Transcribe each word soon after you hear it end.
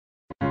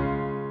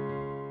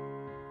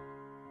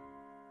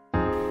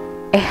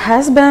A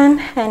husband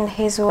and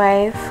his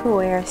wife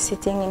were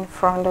sitting in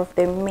front of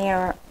the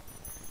mirror.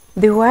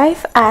 The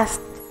wife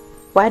asked,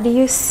 "What do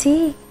you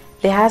see?"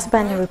 The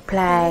husband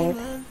replied,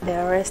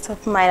 "The rest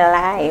of my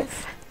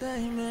life.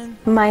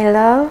 My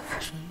love,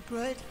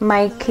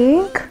 my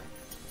king,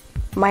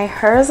 my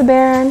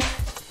husband.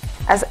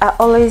 As I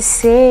always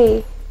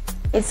say,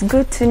 it's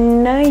good to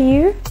know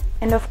you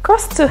and of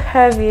course to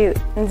have you,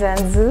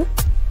 Nzanzu,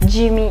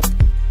 Jimmy."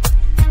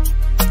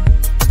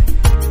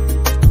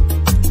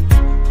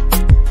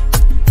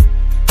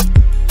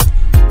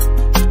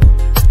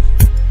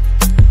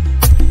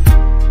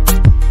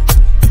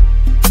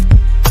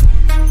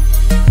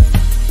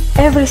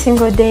 Every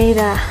single day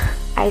that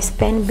I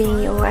spend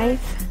being your wife,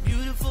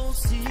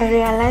 I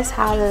realize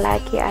how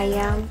lucky I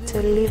am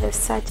to live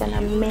such an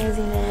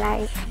amazing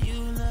life.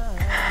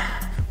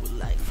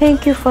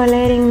 Thank you for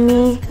letting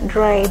me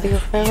drive your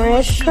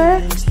favorite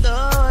car.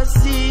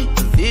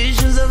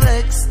 Visions of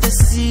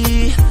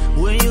ecstasy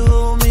when you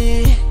hold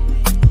me.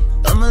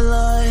 I'm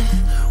alive,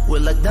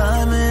 we're like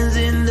diamonds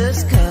in the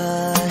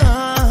sky.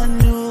 I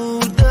knew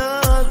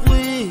that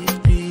we'd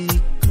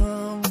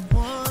become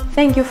one.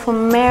 Thank you for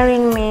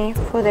marrying me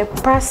for the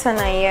person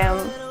I am.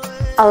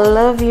 I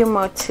love you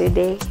more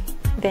today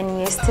than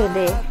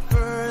yesterday.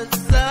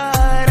 First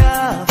sight,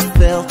 I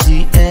felt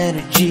the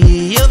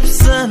energy of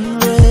sun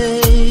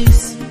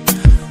rays.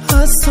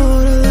 I saw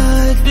the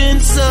life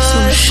inside. So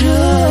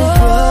shine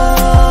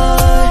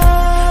bright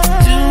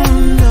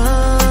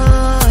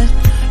tonight.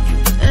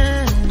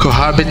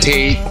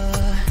 Cohabitate,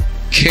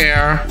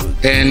 care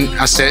and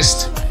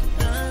assist,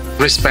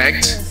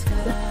 respect,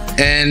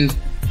 and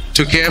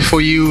to care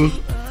for you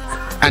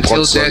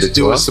until death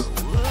do us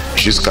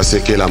jusqu'à ce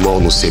que la mort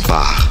nous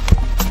sépare.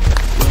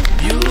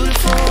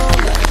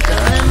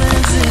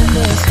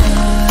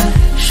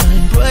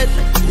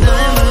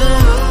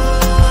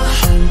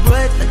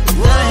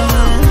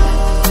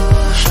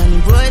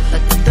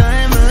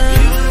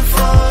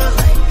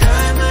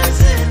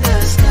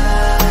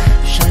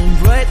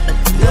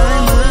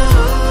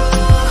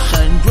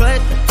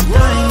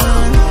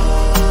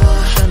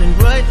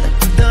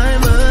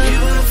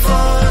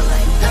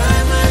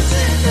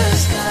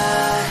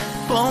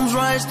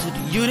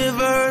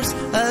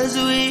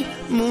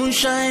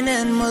 Moonshine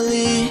and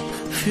Molly,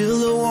 feel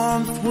the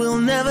warmth, we'll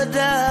never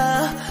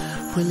die.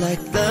 We're like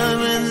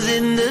diamonds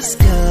in the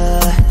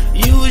sky.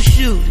 You a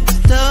shooting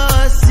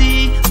star,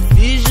 see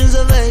visions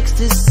of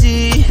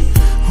ecstasy.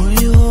 When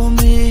you hold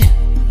me,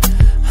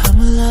 I'm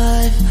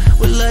alive.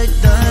 We're like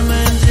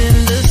diamonds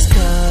in the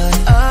sky.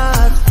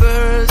 At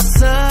first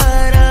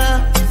sight,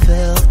 I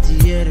felt the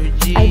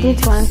energy. I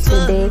didn't want to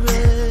date.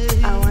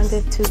 I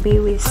wanted to be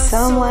with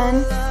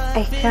someone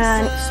I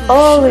can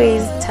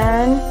always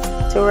turn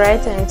to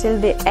right until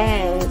the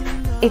end.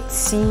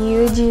 It's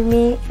you,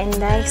 Jimmy,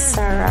 and I,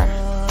 Sarah.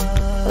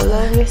 I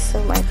love you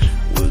so much.